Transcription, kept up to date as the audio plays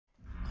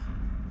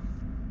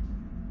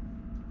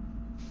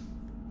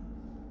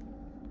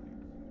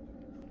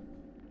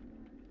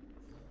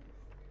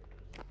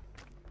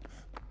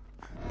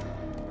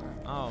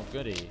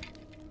goody.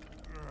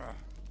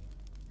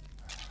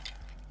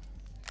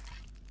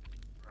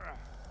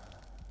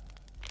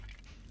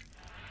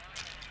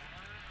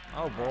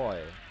 Oh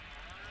boy.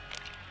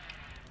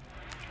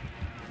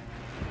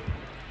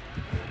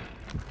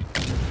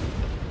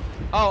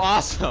 Oh,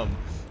 awesome!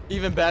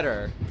 Even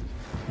better.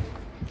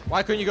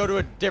 Why couldn't you go to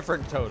a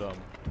different totem?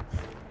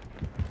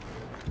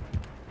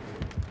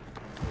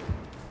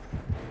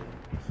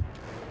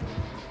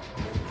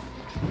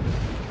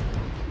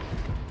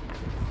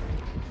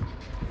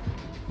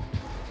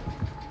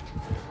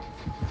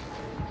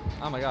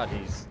 Oh my god,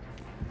 he's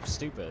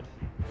stupid.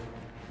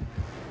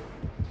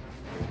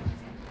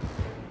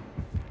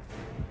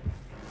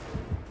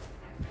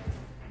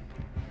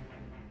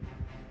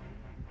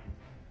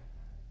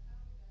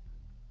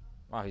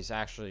 Wow, he's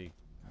actually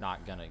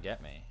not gonna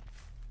get me.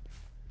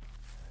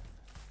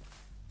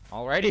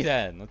 Alrighty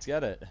then, let's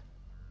get it.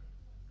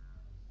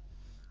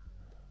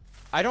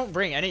 I don't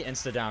bring any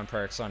insta-down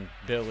perks on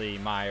Billy,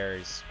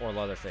 Myers, or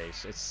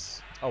Leatherface.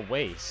 It's a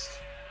waste.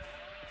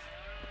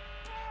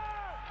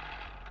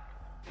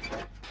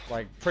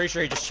 Like, pretty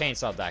sure he just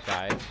chainsawed that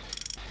guy.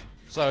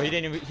 So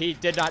he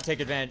did not take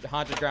advantage.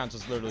 Haunted Grounds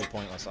was literally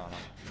pointless on him.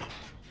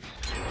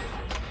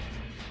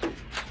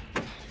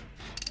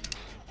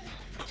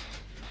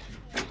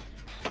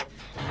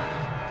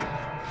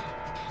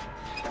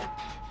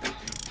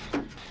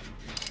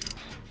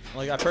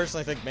 Like, I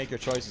personally think Make Your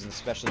Choice is an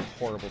especially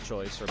horrible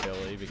choice for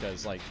Billy,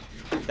 because, like,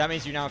 that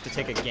means you now have to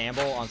take a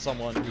gamble on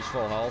someone who's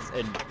full health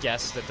and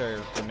guess that they're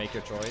to make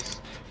your choice.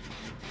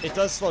 It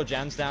does slow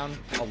gens down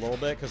a little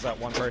bit, because that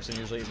one person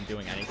usually isn't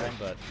doing anything,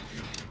 but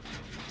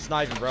it's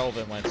not even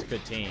relevant when it's a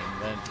good team.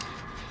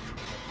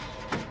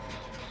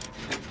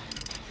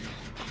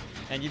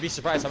 And you'd be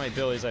surprised how many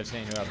Billys I've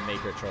seen who have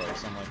Make Your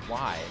Choice. I'm like,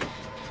 why?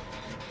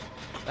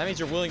 That means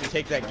you're willing to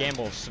take that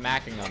gamble of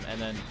smacking them,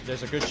 and then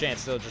there's a good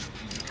chance they'll just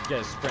get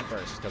a sprint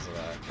burst because of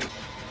that.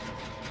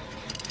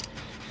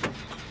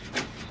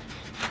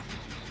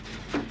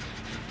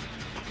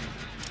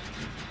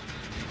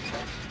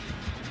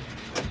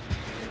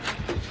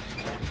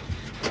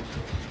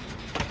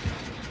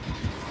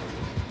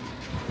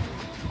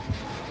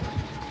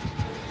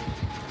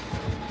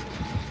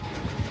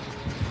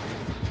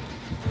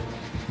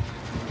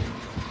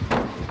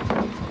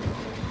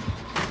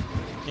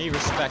 He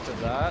respected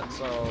that,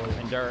 so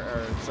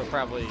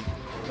probably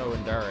no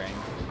enduring.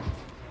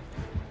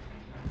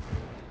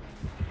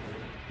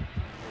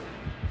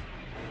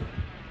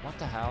 What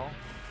the hell?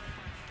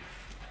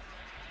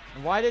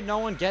 And why did no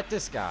one get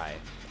this guy?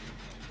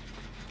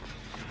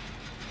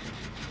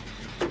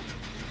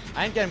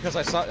 I didn't get him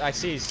because I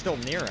see he's still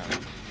near him.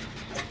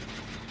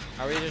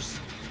 Are we just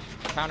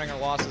counting our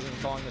losses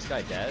and calling this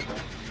guy dead?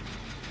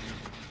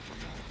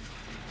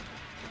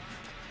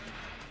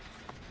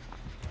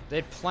 They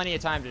had plenty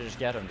of time to just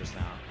get him just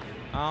now.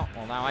 Oh,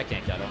 well now I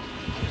can't get him.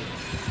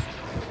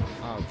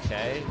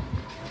 Okay.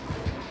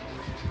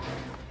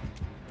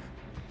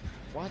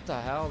 What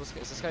the hell? Is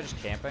this guy just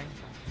camping?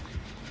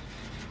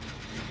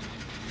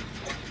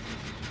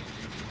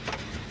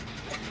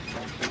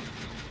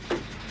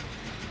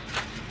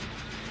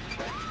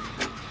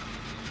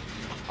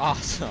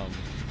 Awesome.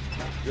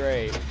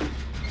 Great.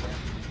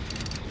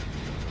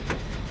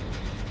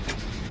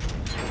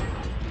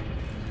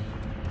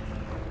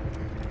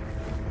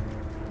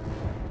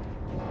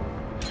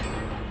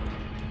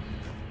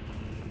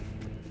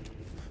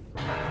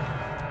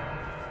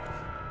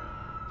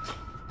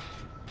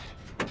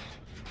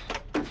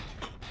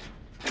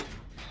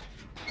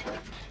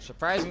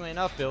 Surprisingly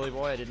enough, Billy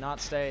Boy, I did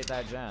not stay at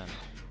that gen.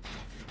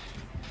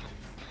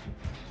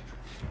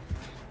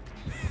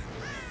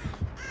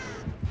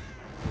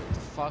 What the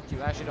fuck?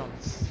 You actually don't...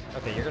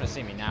 Okay, you're gonna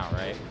see me now,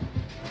 right?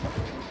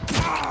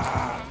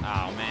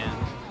 Oh, man.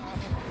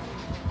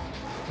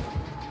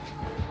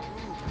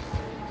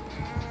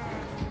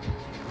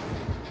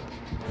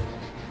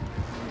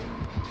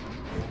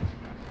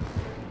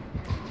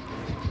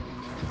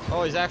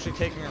 Oh, he's actually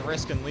taking a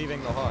risk and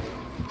leaving the hook.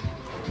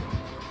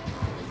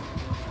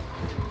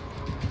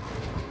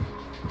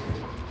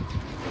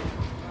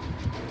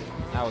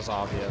 That was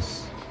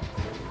obvious.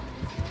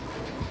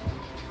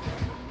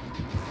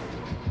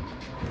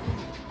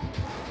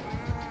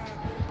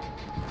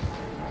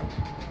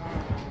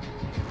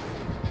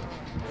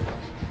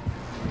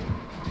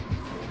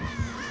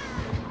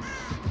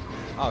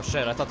 Oh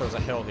shit, I thought there was a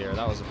hill here.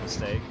 That was a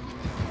mistake.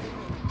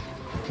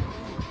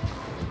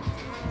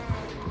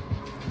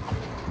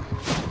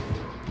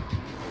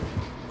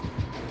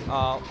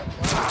 Oh.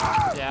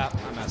 Yeah,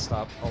 I messed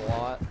up a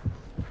lot.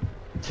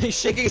 He's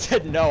shaking his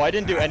head no, I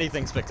didn't do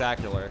anything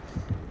spectacular.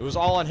 It was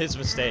all on his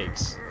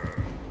mistakes.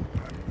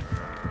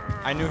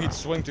 I knew he'd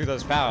swing through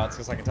those pallets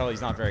because I can tell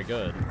he's not very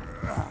good.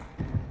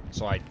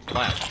 So I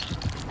left.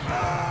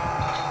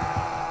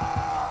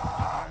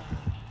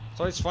 It's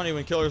always funny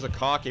when killers are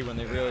cocky when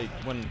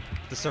when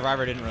the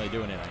survivor didn't really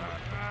do anything.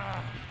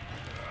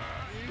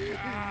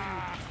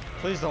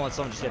 Please don't let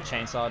someone just get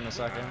chainsawed in a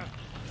second.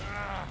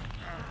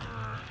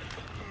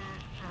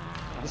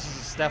 This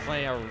is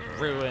definitely a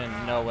ruin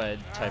Noed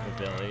type of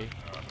Billy.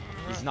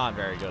 He's not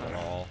very good at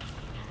all.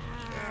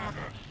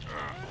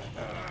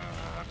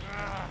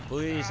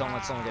 Please don't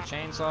let someone get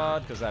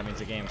chainsawed, because that means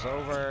the game's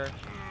over.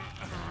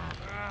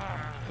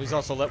 Please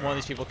also let one of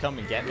these people come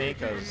and get me,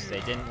 because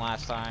they didn't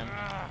last time.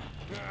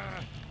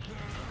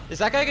 Is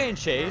that guy getting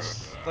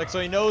chased? Like, so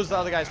he knows the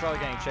other guy's probably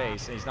getting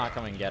chased, and he's not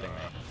coming and getting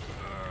me.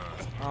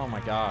 Oh my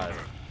god.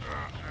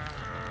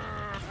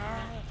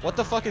 What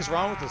the fuck is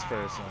wrong with this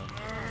person?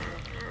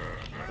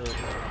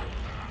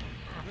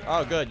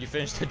 Oh good, you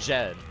finished the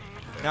Jed.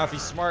 Now if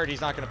he's smart,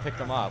 he's not going to pick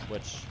them up,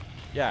 which,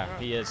 yeah,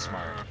 he is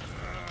smart.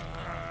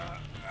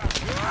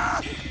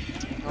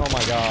 Oh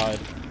my god.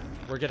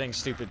 We're getting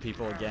stupid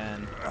people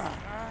again.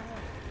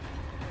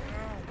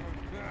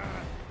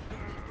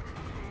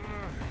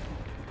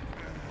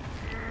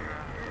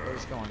 What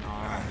is going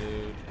on,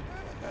 dude?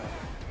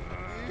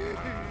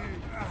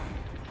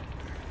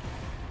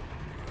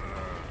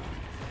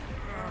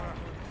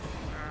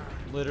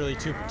 Literally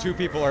two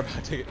people are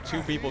about to get,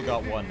 two people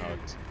got one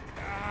hooked.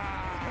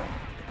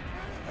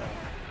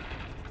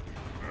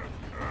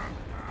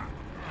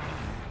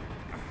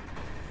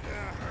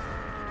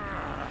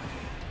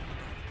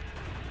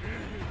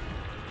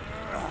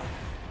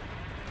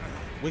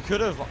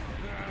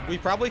 We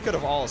probably could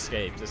have all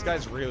escaped. This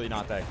guy's really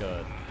not that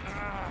good.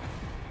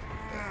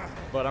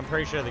 But I'm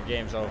pretty sure the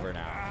game's over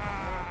now.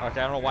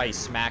 Okay, I don't know why he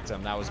smacked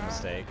him. That was a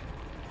mistake.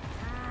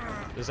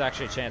 There's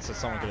actually a chance that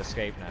someone could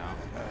escape now.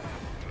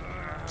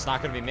 It's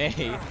not gonna be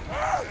me.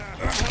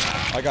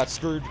 I got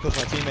screwed because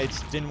my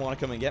teammates didn't want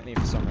to come and get me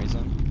for some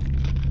reason.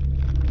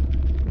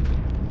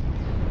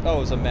 Oh, it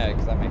was a Meg.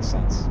 That makes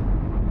sense.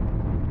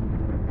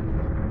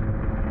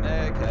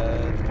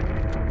 Meghead.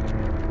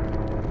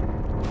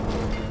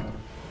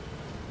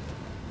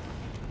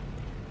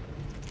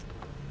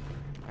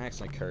 I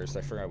accidentally cursed.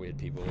 I forgot we had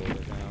people over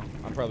now.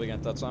 I'm probably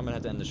gonna. That's why I'm gonna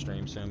have to end the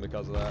stream soon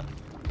because of that.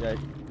 Yeah,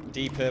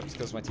 D-pipped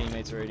because my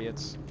teammates are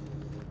idiots.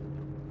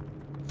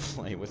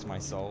 Play with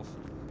myself.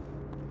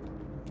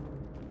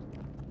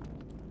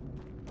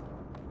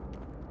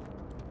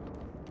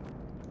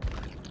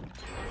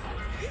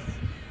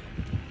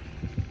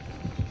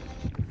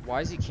 Why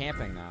is he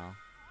camping now?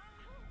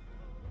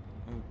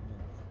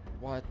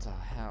 What the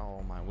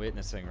hell am I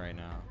witnessing right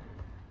now?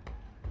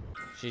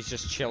 She's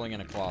just chilling in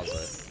a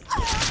closet.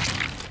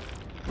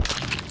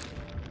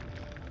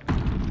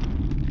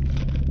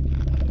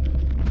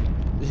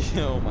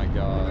 Oh my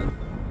god.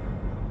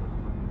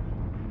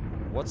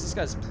 What's this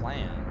guy's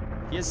plan?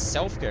 He has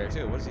self-care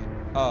too. What is he?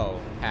 Oh,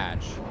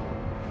 hatch.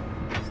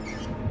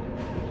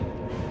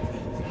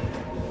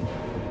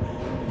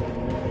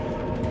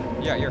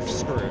 Yeah, you're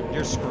screwed.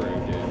 You're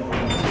screwed, dude.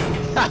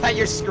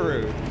 You're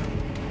screwed.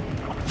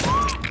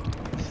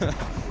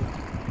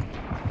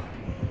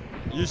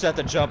 You just have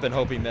to jump and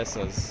hope he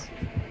misses.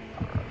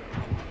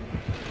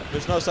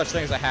 There's no such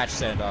thing as a hatch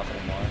standoff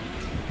anymore.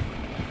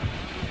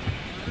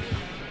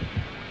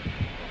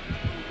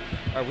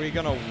 Are we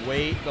gonna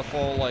wait the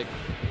full, like,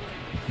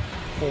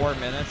 4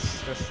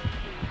 minutes? Just...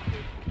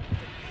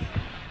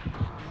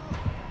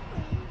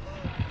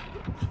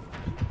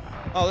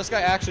 Oh, this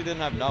guy actually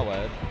didn't have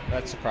NOED.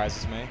 That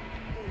surprises me.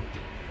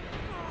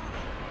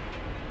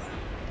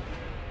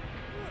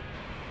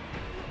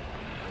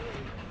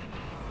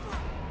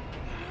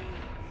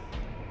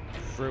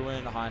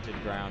 Ruined Haunted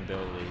Ground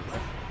Billy.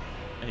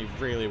 And he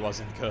really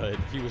wasn't good.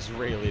 He was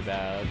really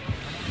bad.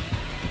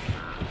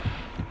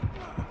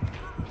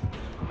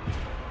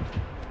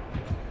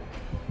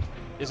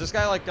 Is this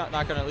guy, like, not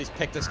gonna at least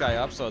pick this guy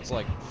up so it's,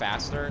 like,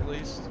 faster at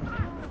least?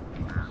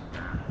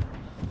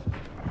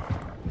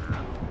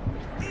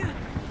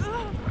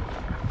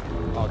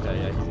 Okay,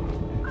 yeah.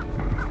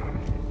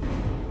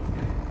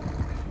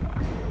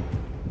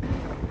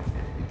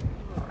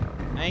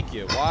 Thank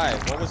you. Why?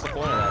 What was the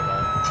point of that, though?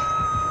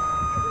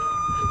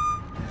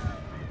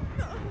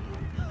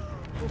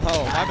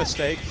 Oh, my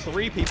mistake.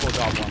 3 people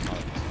got one hook.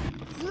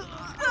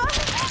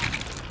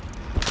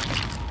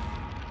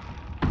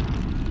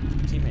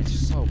 Teammates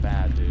are so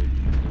bad, dude.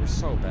 They were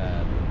so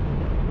bad.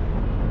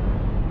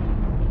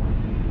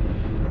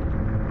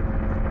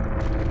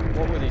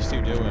 What were these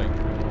two doing?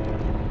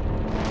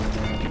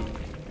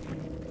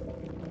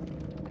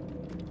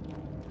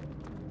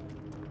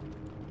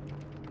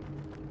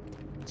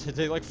 Did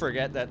they, like,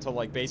 forget that to,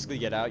 like, basically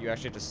get out, you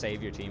actually have to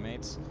save your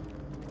teammates?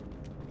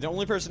 The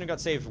only person who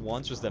got saved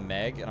once was the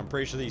Meg, and I'm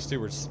pretty sure these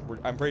two were were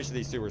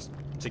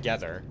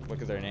together.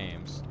 Look at their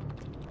names.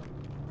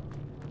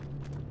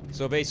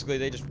 So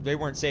basically, they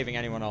weren't saving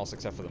anyone else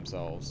except for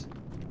themselves.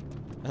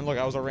 And look,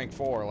 I was a rank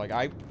 4. Like,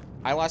 I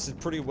lasted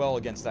pretty well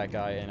against that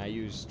guy, and I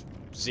used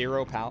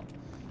 0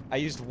 I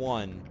used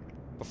 1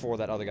 before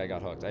that other guy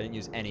got hooked. I didn't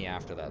use any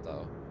after that,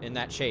 though. In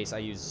that chase, I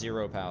used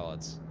 0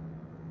 pallets.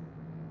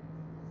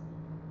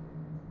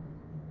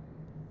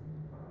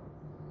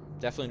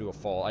 Definitely do a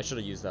fall. I should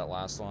have used that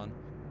last one.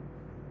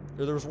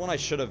 There was one I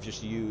should have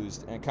just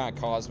used, and it kind of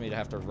caused me to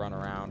have to run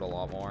around a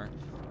lot more.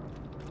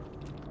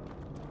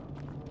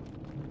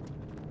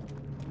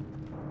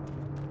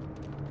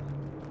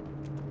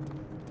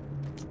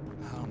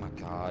 Oh my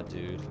god,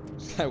 dude.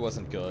 This guy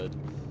wasn't good.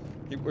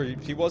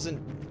 He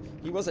wasn't...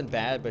 He wasn't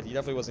bad, but he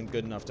definitely wasn't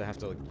good enough to have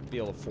to like, be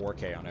able to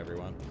 4K on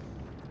everyone.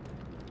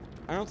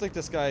 I don't think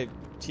this guy...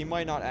 He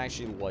might not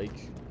actually like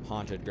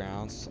Haunted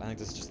Grounds. I think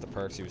this is just the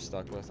perks he was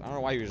stuck with. I don't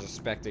know why he was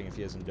respecting if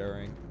he has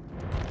Enduring.